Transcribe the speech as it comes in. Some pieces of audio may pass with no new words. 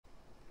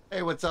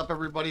Hey, what's up,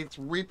 everybody? It's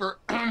Reaper.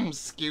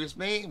 Excuse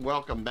me.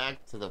 Welcome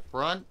back to the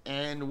front,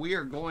 and we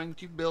are going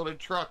to build a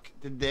truck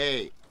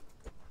today.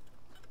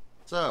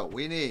 So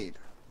we need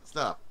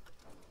stuff.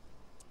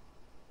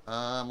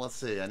 Let's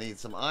see. I need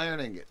some iron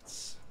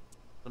ingots,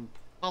 some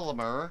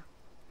polymer,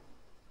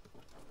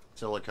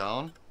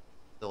 silicone,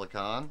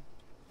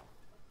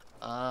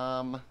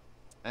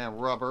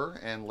 and rubber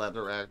and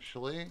leather,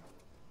 actually.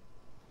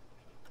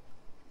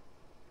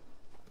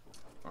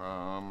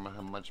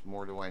 How much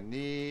more do I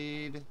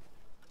need?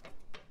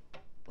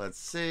 Let's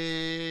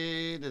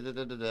see.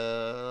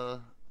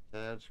 Okay,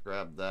 let's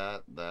grab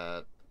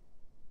that.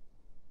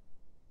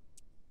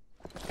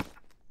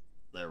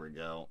 There we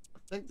go. I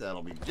think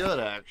that'll be good,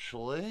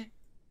 actually.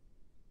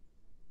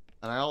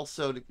 And I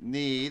also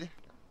need.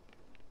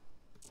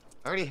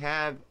 I already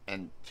have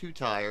two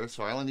tires,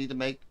 so I only need to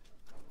make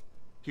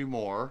two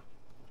more.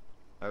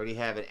 I already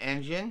have an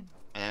engine,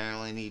 and I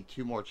only need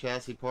two more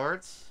chassis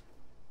parts.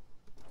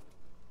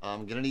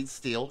 I'm gonna need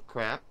steel.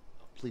 Crap.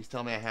 Please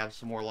tell me I have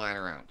some more lying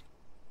around.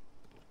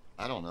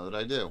 I don't know that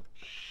I do.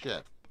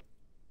 Shit.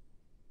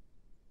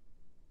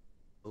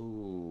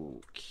 Ooh,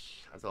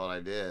 I thought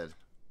I did.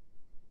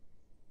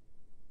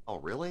 Oh,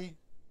 really?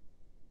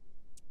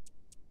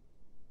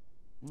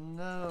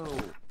 No.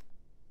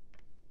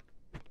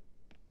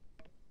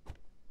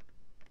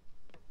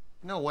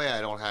 No way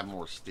I don't have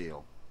more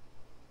steel.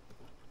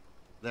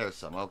 There's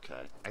some.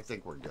 Okay. I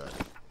think we're good.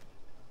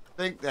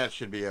 I think that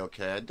should be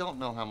okay. I don't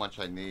know how much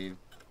I need.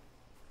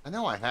 I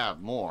know I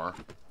have more.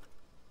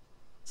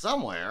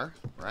 Somewhere,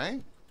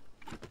 right?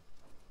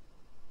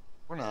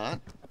 Or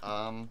not.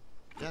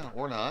 Yeah,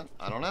 or not.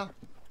 I don't know.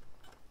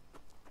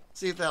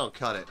 See if that'll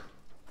cut it.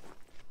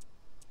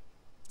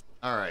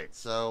 Alright,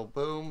 so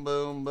boom,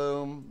 boom,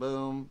 boom,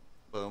 boom,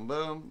 boom,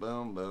 boom,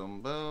 boom,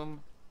 boom,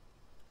 boom.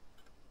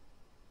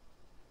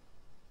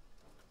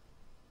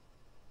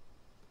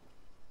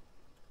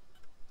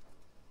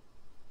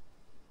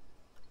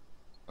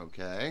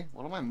 Okay,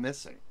 what am I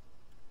missing?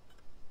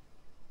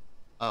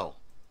 Oh,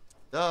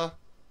 duh.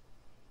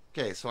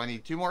 Okay, so I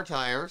need two more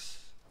tires.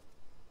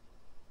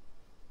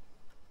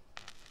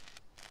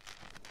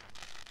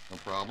 No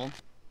problem.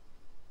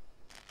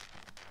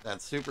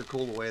 That's super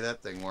cool the way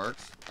that thing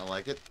works. I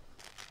like it.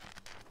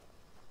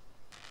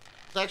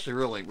 It's actually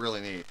really, really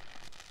neat.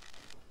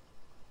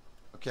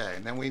 Okay,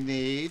 and then we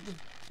need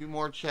two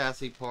more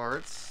chassis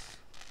parts.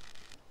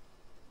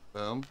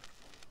 Boom.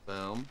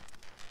 Boom.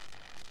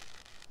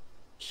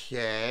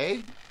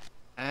 Okay.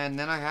 And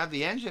then I have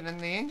the engine and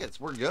the ingots.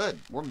 We're good.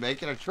 We're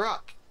making a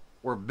truck.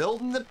 We're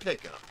building the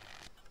pickup.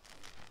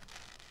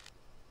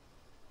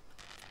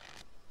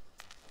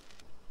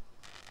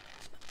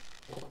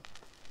 I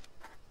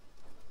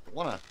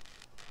want to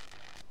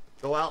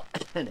go out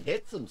and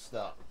hit some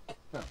stuff.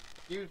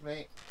 Excuse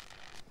me.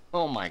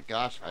 Oh my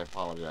gosh, I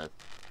apologize.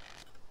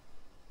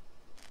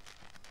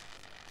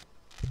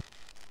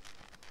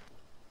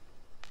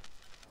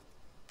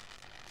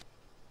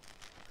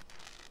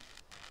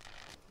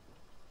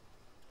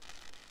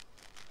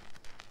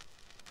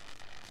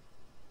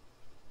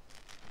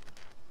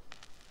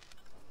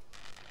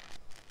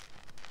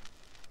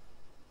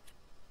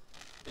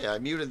 Yeah, I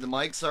muted the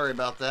mic. Sorry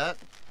about that.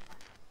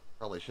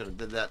 Probably should have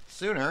did that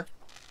sooner.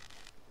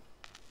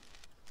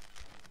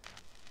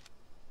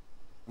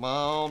 Come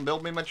on,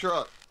 build me my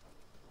truck.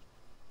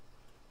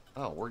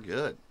 Oh, we're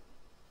good.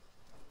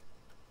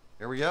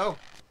 Here we go.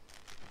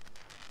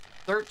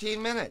 13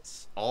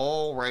 minutes.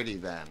 Alrighty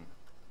then.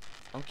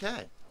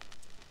 Okay.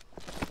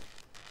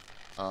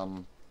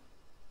 Gotta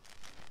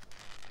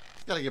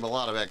give a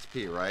lot of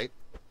XP, right?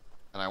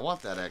 And I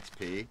want that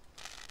XP.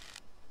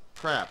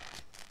 Crap.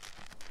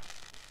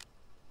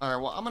 Alright,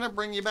 well, I'm gonna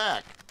bring you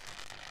back.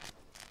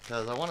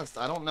 Because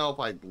I don't know if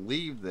I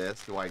leave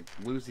this, do I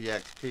lose the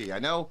XP? I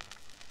know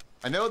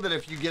that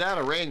if you get out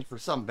of range for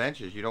some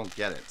benches, you don't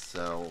get it.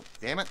 So,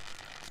 damn it.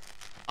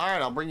 Alright,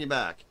 I'll bring you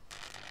back.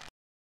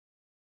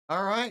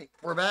 Alright,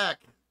 we're back.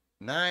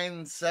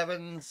 9,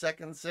 7,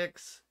 second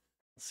 6.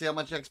 Let's see how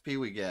much XP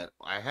we get.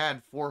 I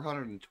had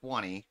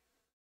 420.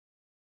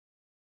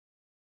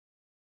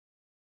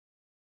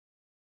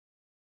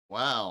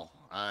 Wow,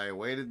 I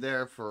waited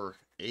there for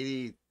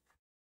 83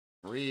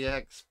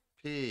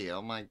 XP.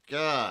 Oh my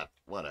god.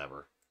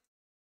 Whatever.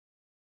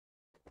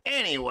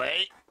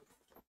 Anyway,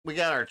 we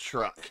got our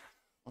truck.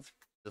 Let's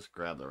just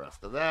grab the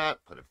rest of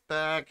that, put it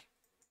back.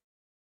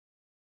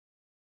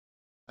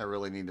 I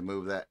really need to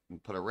move that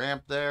and put a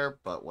ramp there,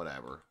 but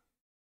whatever.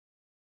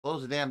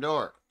 Close the damn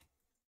door.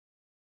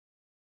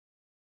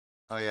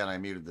 Oh yeah, and I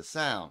muted the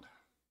sound.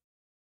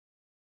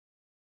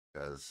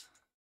 Because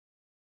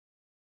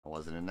I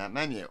wasn't in that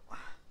menu.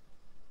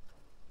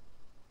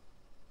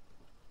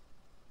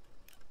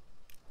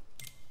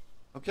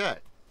 Okay.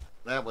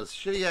 That was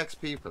shitty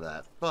XP for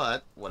that,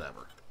 but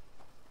whatever.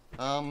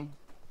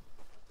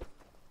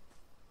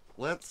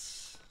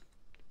 Let's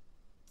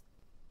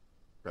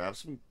grab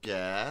some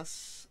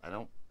gas. I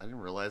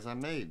didn't realize I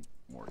made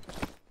more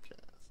gas.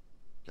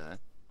 Okay.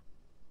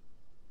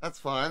 That's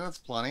fine, that's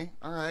plenty.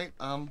 Alright,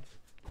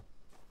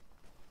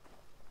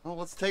 Well,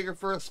 let's take her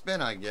for a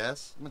spin, I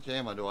guess. How much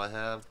ammo do I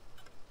have?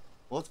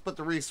 Well, let's put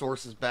the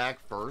resources back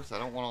first. I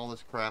don't want all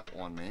this crap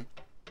on me.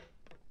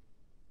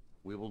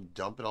 We will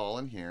dump it all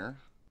in here.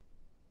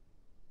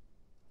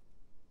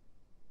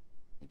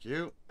 Thank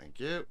you. Thank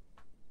you.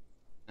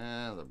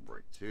 And the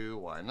brick too.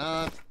 Why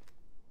not?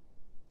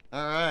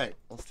 Alright.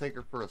 Let's take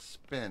her for a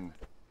spin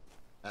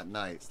at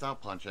night.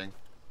 Stop punching.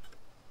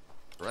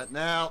 Right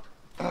now.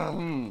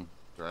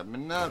 Drive me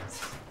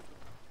nuts.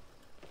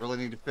 Really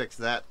need to fix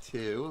that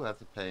too.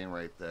 That's a pain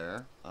right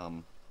there.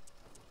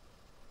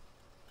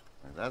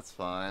 That's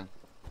fine.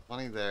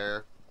 Plenty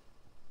there.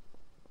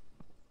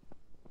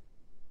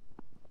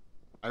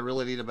 I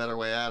really need a better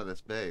way out of this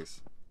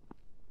base.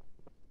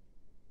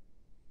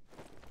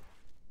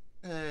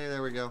 Hey,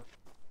 there we go.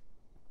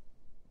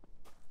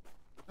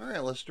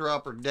 Alright, let's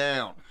drop her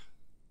down.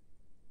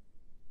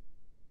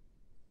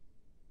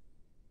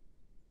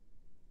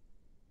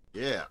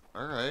 Yeah,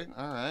 alright,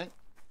 alright.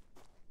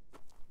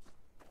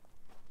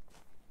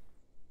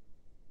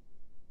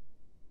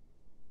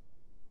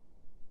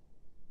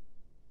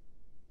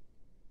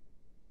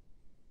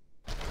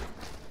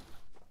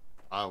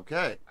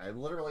 Okay, I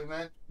literally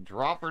meant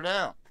drop her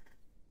down.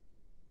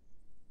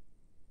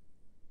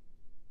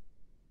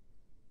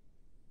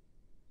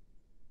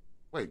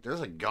 Wait,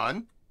 there's a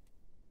gun?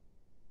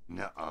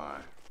 Nuh-uh.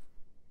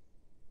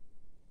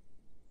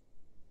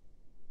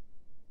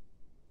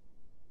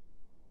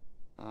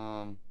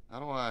 How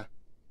do I...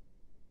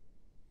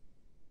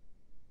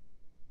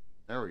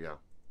 There we go.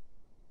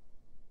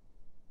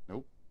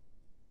 Nope.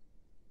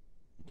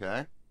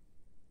 Okay.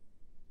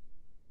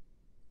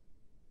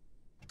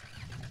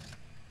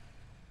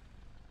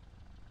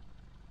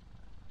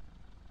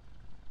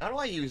 How do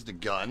I use the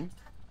gun?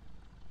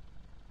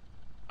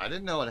 I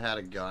didn't know it had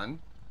a gun.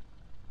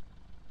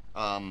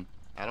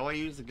 How do I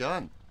use the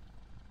gun?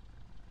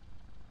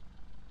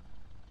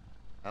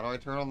 How do I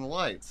turn on the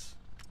lights?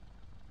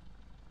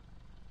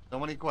 So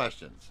many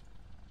questions.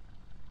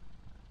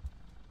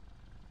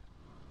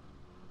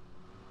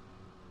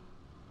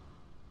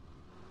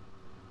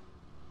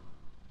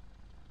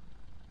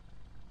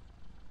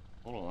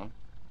 Hold on.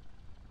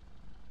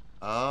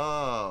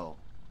 Oh.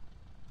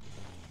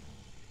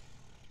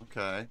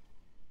 Okay.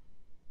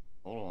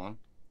 Hold on.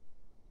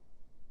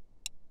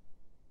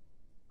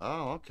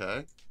 Oh,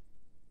 okay.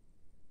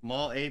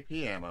 Small AP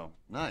ammo.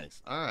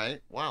 Nice.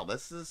 Alright. Wow,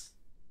 this is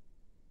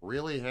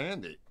really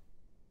handy.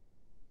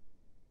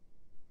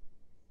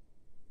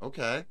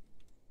 Okay.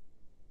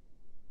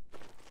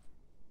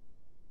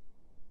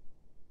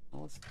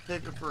 Well, let's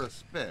take it for a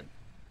spin.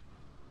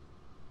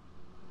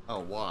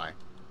 Oh, why?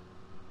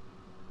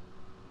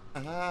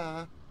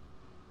 Ah.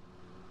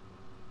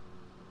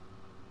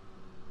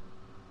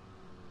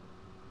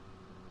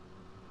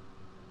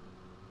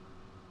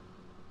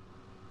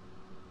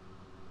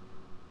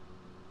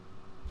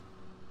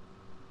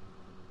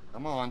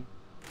 Come on.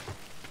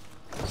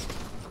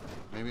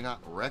 Maybe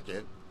not wreck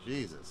it.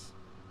 Jesus.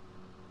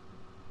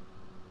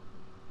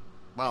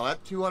 Wow,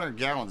 that 200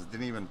 gallons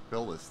didn't even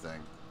fill this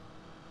thing.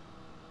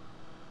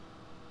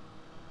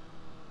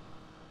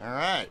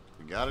 Alright,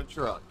 we got a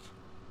truck.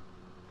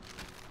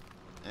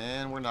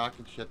 And we're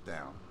knocking shit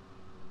down.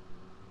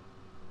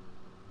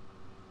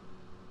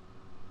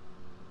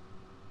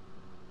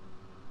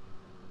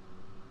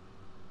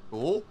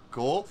 Cool,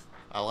 cool.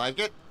 I like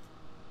it.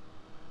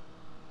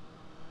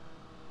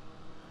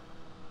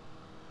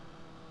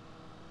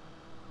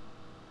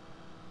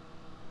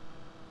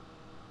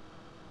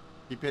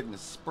 Keep hitting the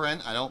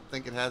sprint. I don't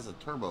think it has a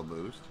turbo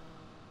boost.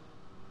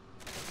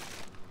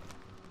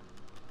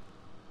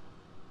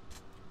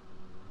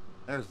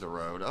 There's the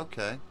road.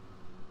 Okay.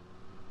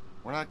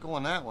 We're not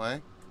going that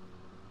way.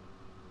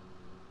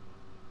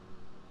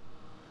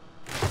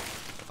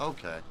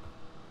 Okay.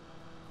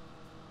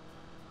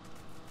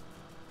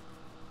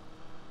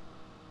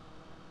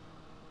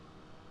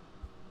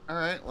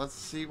 Alright, let's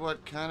see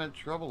what kind of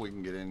trouble we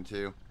can get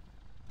into.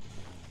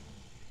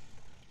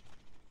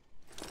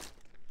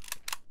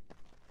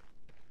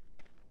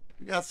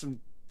 We got some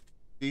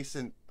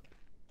decent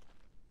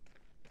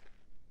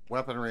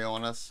weaponry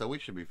on us, so we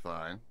should be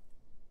fine.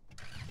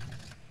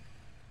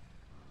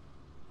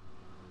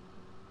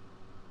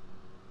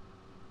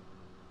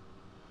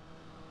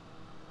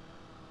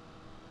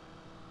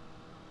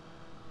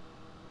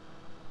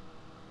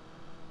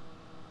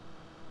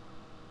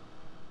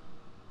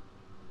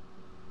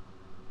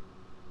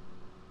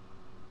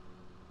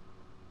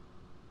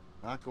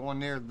 Not going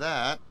near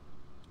that.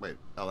 Wait,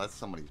 oh, that's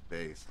somebody's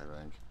base, I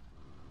think.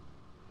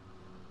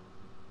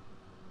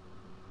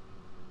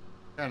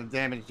 What kind of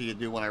damage do you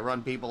do when I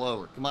run people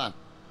over? Come on.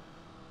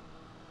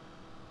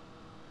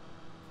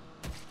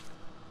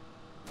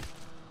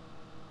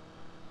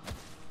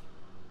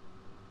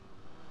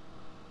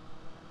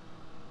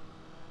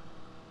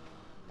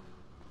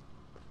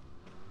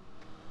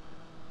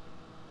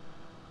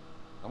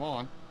 Come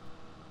on.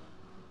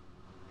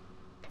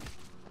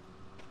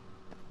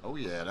 Oh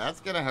yeah,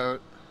 that's gonna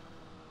hurt.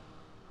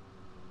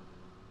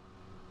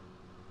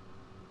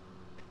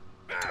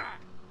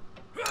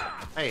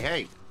 Hey,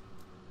 hey.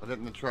 Put it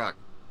in the truck.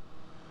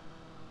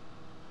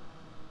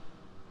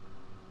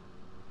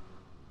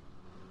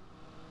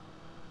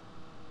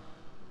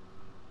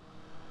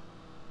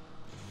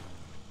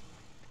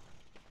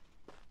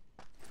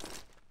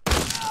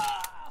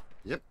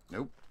 Yep.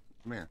 Nope.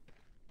 Come here.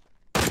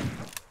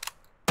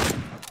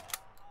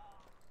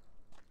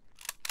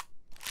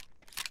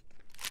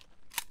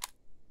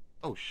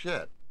 Oh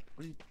shit.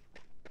 What are you...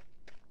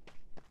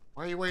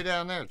 Why are you way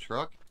down there,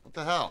 truck? What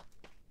the hell?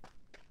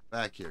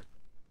 Back here.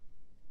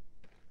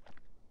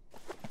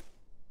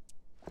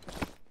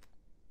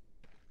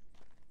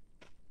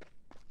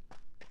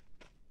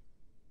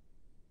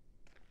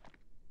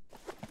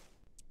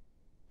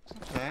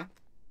 Okay.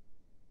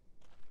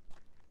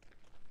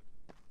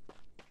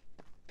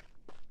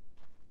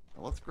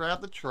 Well, let's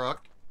grab the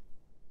truck.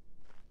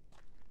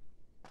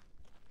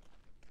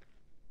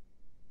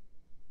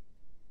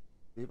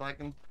 See if I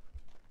can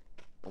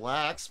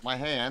relax my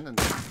hand and...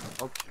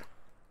 Okay.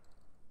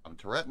 I'm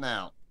Tourette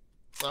now.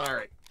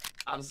 Sorry.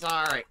 I'm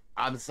sorry.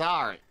 I'm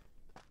sorry.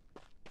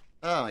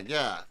 Oh my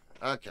god.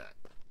 Okay.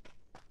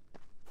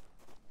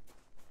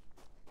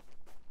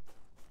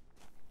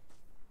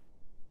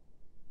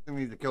 I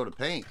need a coat of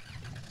paint.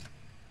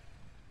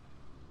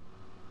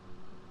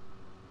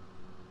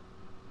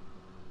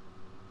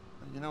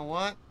 You know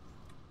what?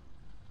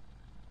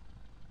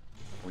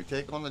 We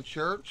take on the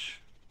church.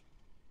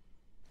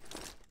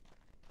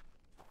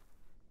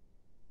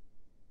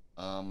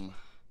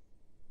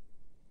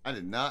 I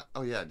did not.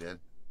 Oh yeah, I did.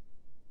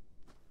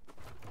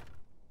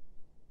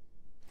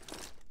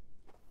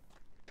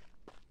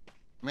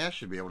 I mean, I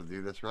should be able to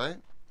do this, right?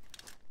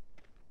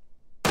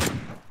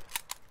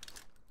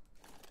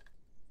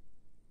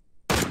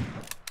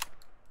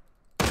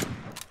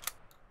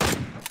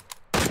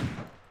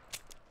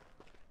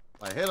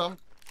 I hit him.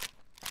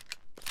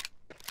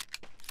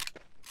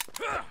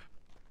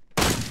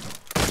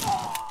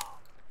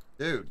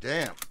 Dude,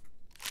 damn.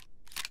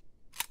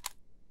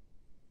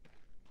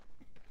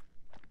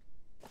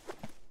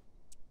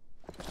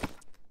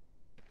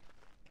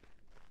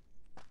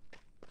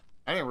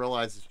 I didn't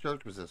realize this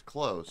church was this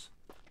close.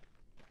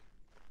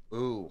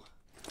 Ooh.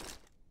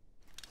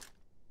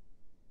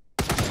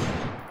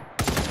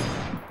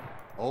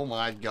 Oh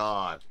my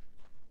god.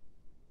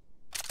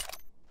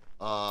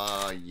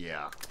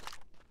 Yeah.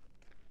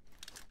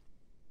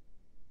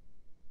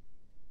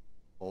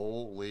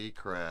 Holy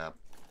crap.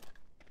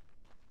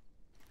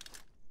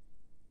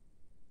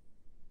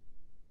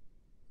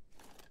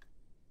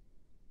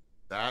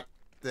 That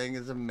thing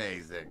is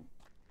amazing.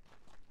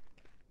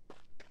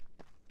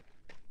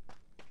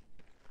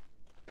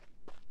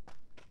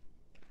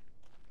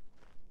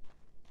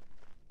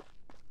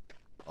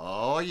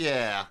 Oh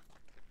yeah.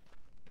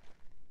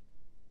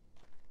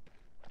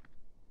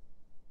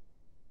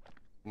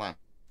 Come on.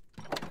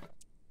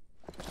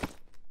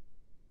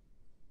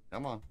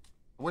 Come on.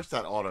 I wish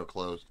that auto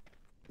closed.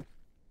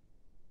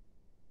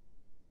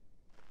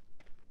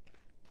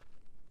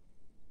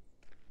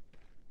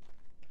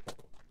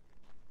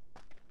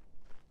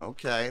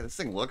 Okay, this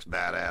thing looks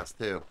badass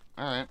too.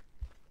 Alright.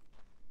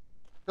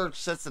 Church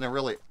sits in a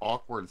really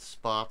awkward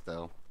spot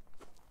though.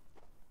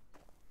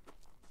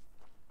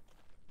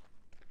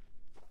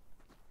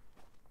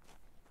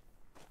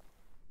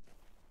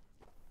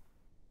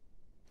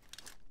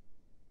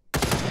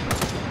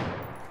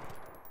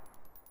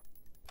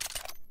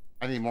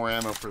 I need more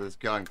ammo for this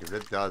gun because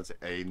it does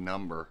a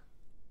number.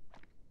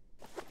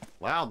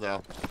 Loud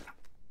though.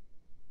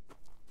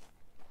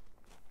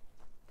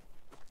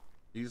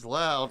 He's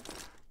loud.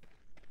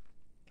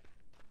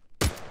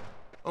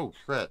 Oh,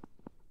 shit.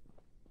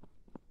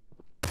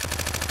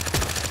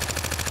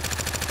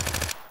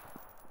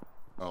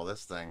 Oh,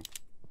 this thing.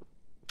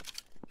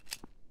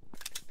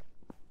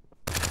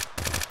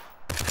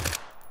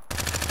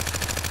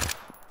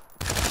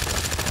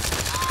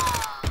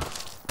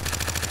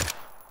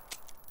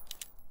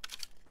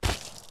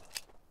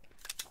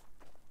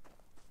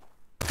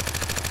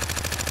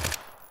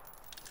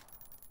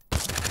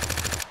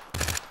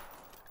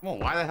 Come on,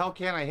 why the hell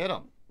can't I hit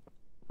him?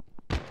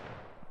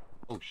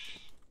 Oh,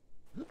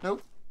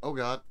 nope. Oh,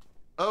 God.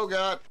 Oh,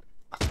 God.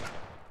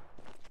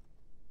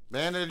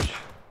 Bandage.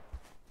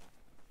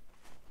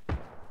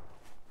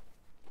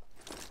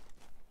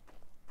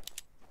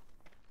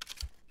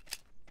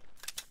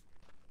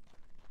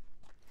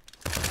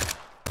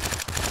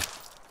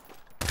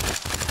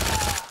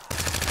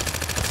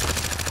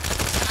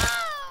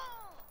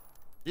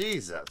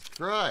 Jesus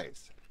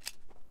Christ.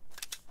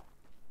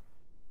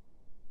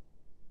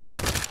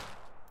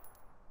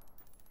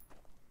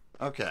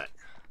 Okay.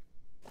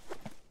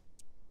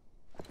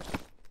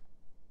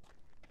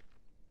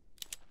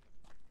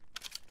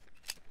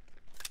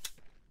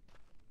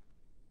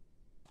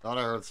 Thought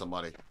I heard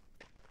somebody.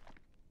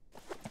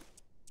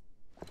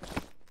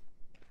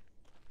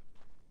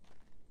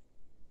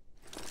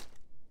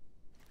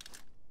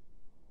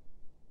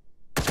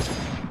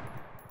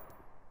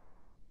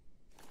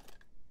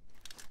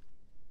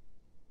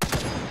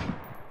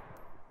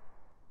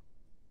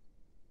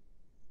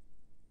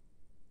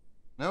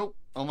 Nope.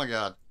 Oh my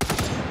God.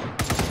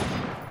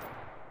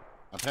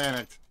 I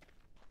panicked.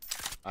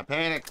 I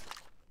panicked.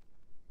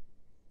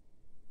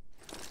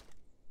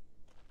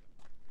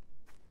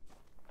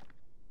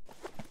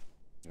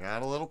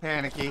 Got a little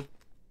panicky.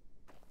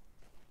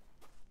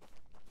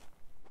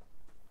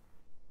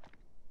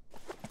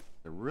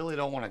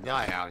 don't want to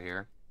die out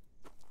here.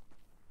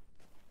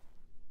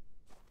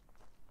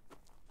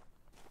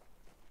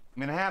 I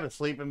mean, I have a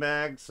sleeping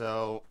bag,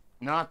 so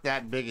not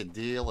that big a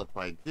deal if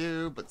I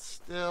do, but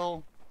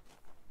still.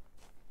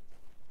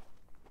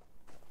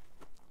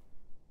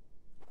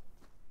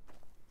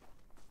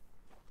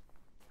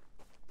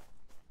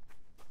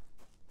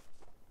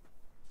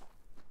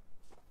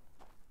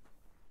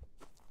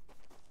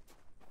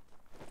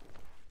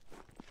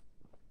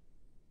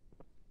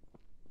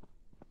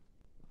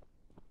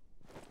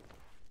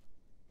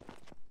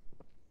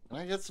 Can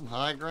I get some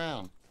high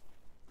ground?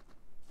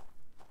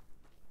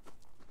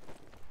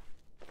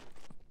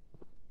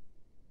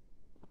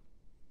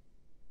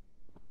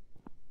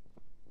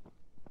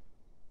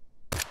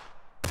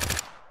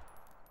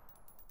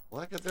 Will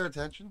that get their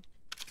attention?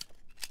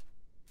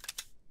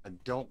 I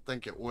don't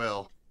think it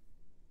will.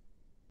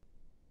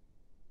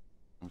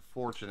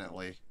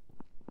 Unfortunately.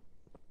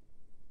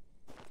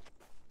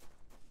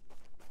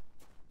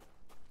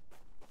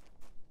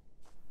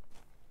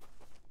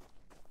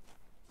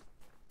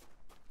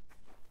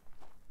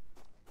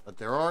 But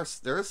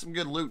there is some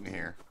good loot in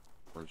here.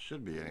 Or it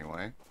should be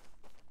anyway.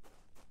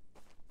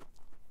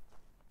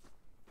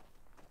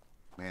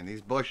 Man,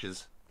 these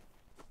bushes.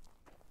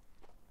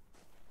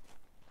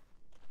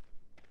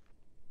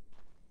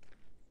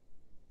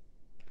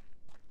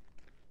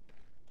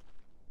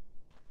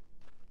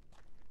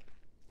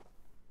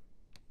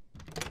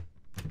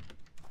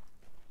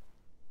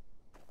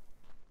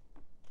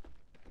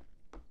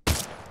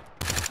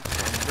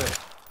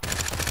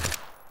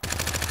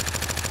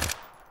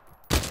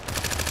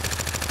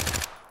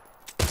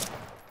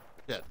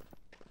 Shit.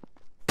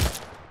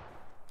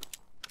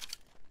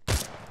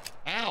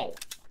 Ow!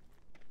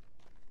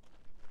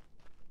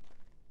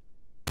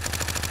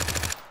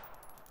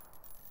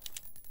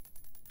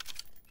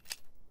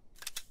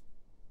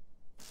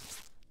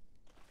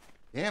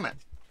 Damn it.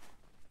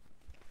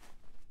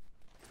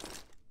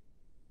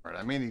 Alright,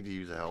 I may need to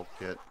use a health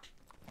kit.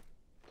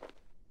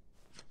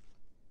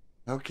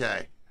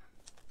 Okay.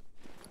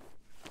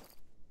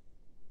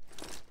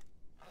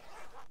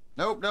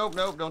 Nope, nope,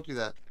 nope, don't do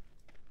that.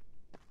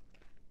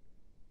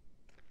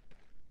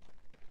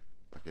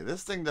 Okay,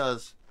 this thing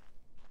does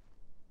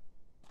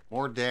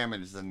more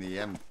damage than the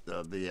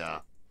yeah,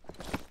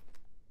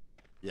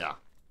 yeah.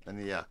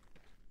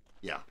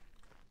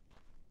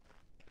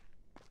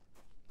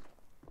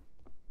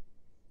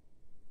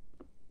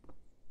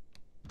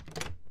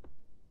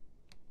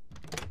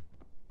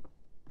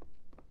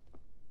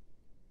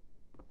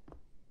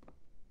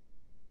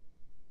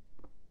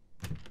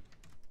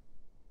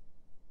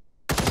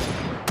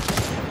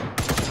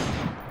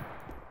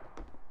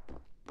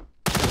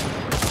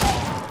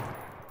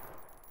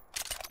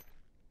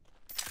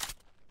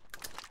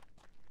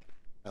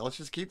 Now let's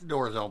just keep the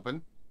doors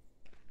open.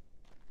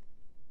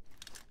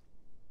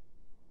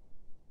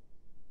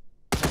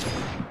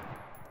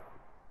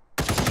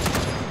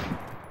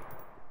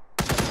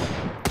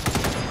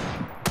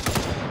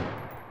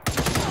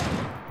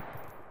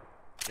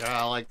 Yeah,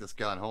 I like this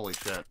gun. Holy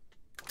shit.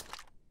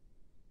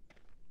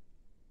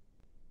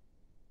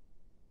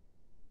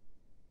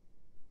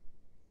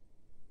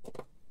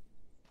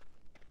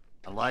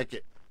 I like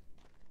it.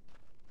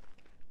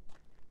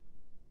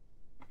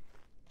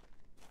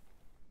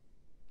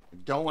 I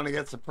don't want to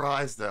get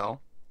surprised, though.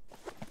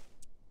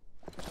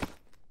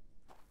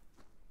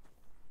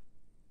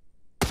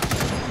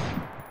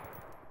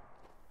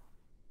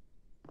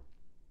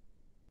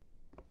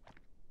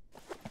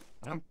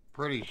 I'm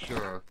pretty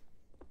sure.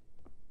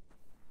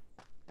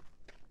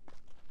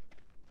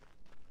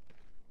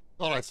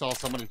 Thought I saw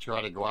somebody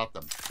try to go out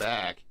the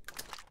back.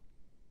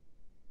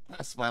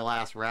 That's my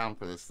last round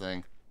for this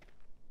thing.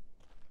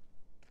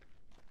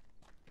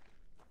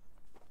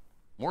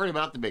 I'm worried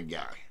about the big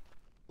guy.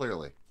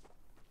 Clearly.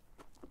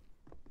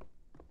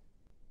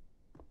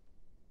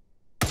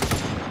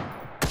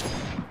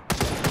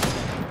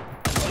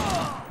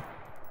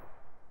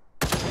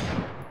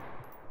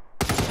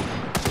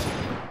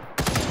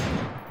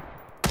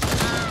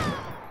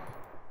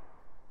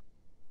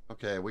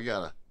 Okay, we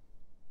gotta...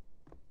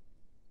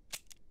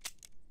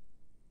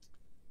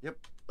 Yep,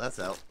 that's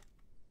out.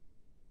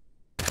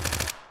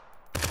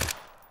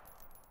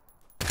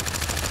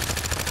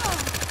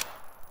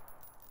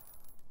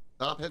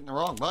 Stop hitting the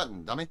wrong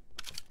button, dummy.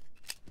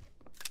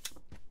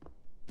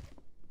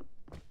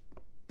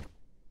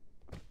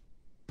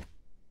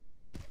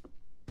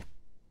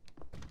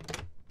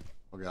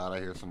 Oh god, I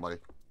hear somebody.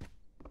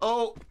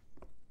 Oh!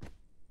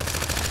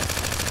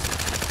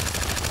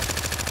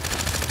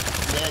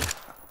 Dead.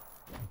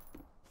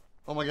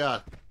 Oh my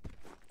god.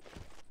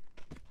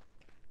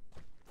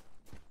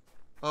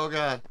 Oh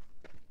god.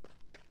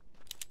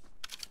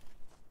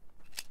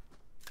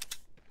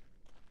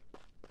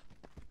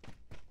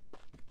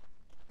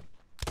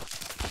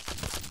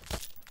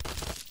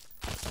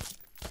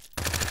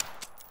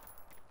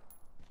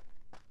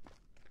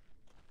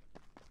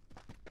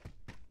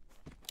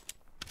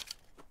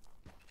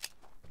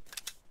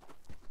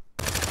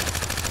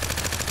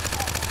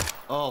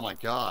 Oh my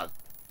god.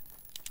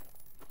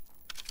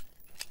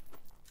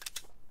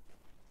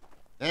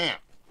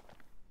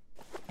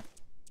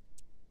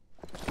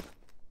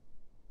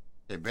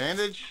 Okay,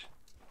 bandage.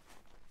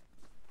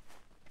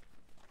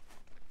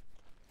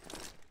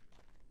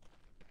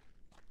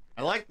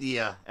 I like the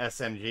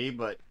SMG,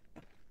 but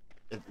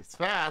it's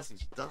fast.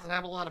 It doesn't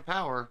have a lot of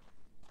power.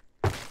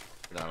 Get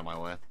out of my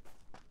way.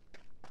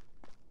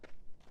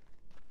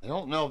 I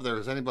don't know if there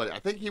was anybody. I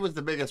think he was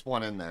the biggest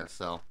one in there,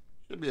 so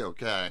should be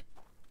okay.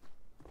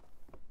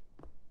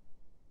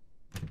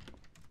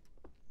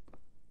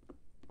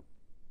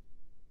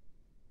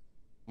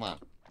 Come on.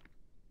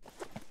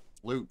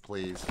 Loot,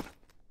 please.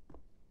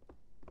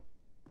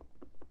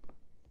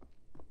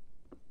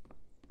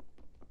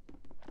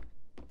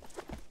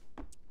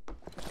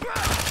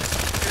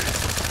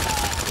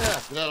 Yeah,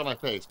 get out of my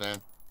face,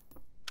 man.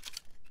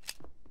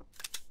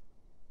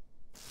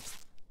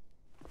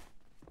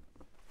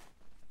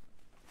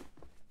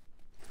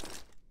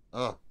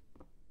 Oh.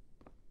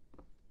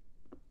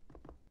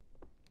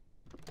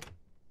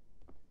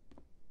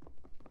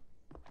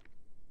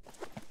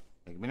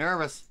 Make me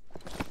nervous.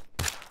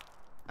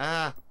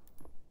 Ah.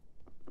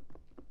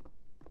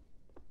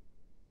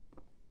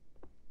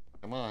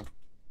 Come on.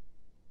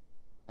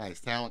 Nice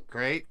talent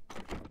crate.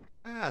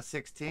 Ah,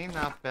 16,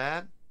 not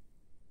bad.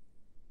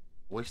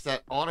 Wish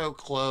that auto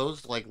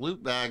closed like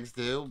loot bags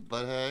do,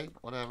 but hey,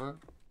 whatever.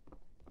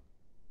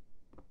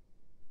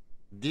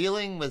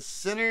 Dealing with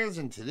sinners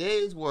in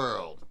today's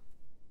world.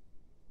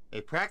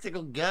 A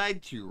practical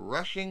guide to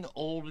rushing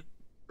old...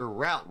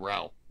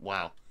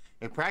 Wow.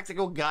 A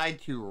practical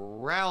guide to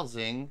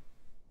rousing...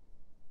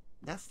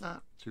 That's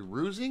not... To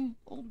rousing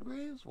old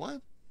graves?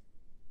 What?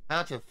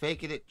 How to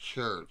fake it at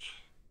church.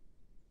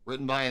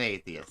 Written by an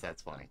atheist.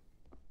 That's funny.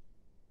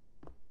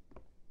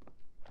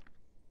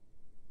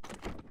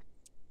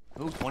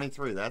 Ooh,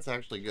 23. That's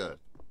actually good.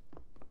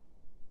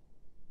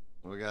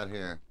 What we got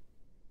here?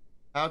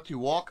 How to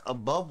walk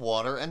above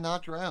water and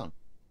not drown.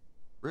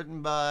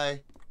 Written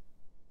by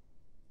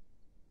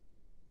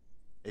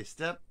a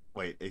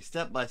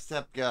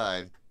step-by-step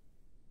guide.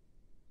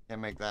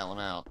 Can't make that one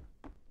out.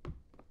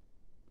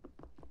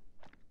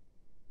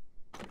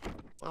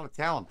 A lot of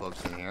talent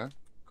books in here.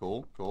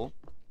 Cool, cool.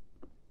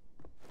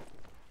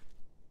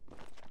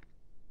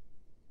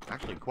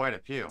 Actually, quite a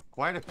few.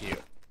 Quite a few.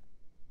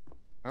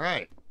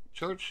 Alright.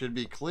 Church should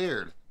be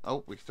cleared.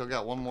 Oh, we still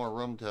got one more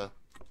room to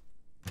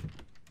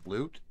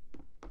loot.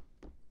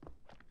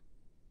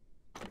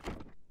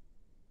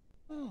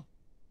 Oh.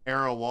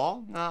 Arrow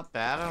wall. Not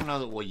bad. I don't know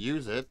that we'll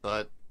use it,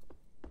 but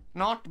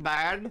not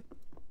bad.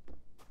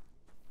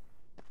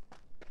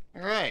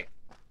 Alright.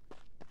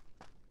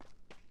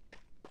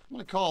 I'm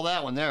going to call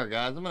that one there,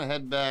 guys. I'm going to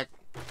head back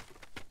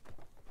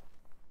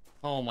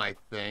home, I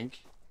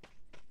think.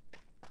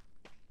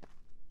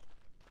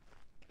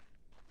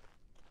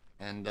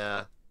 And,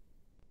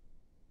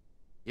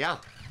 yeah.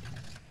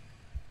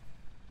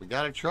 We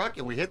got a truck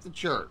and we hit the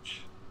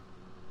church.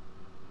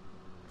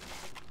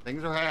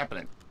 Things are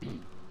happening.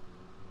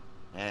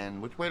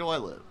 And which way do I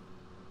live?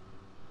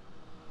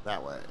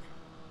 That way.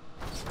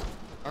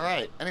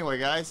 Alright, anyway,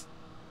 guys.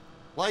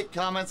 Like,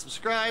 comment,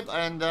 subscribe,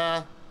 and,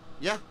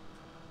 yeah.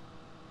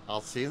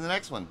 I'll see you in the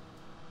next one.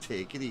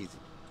 Take it easy.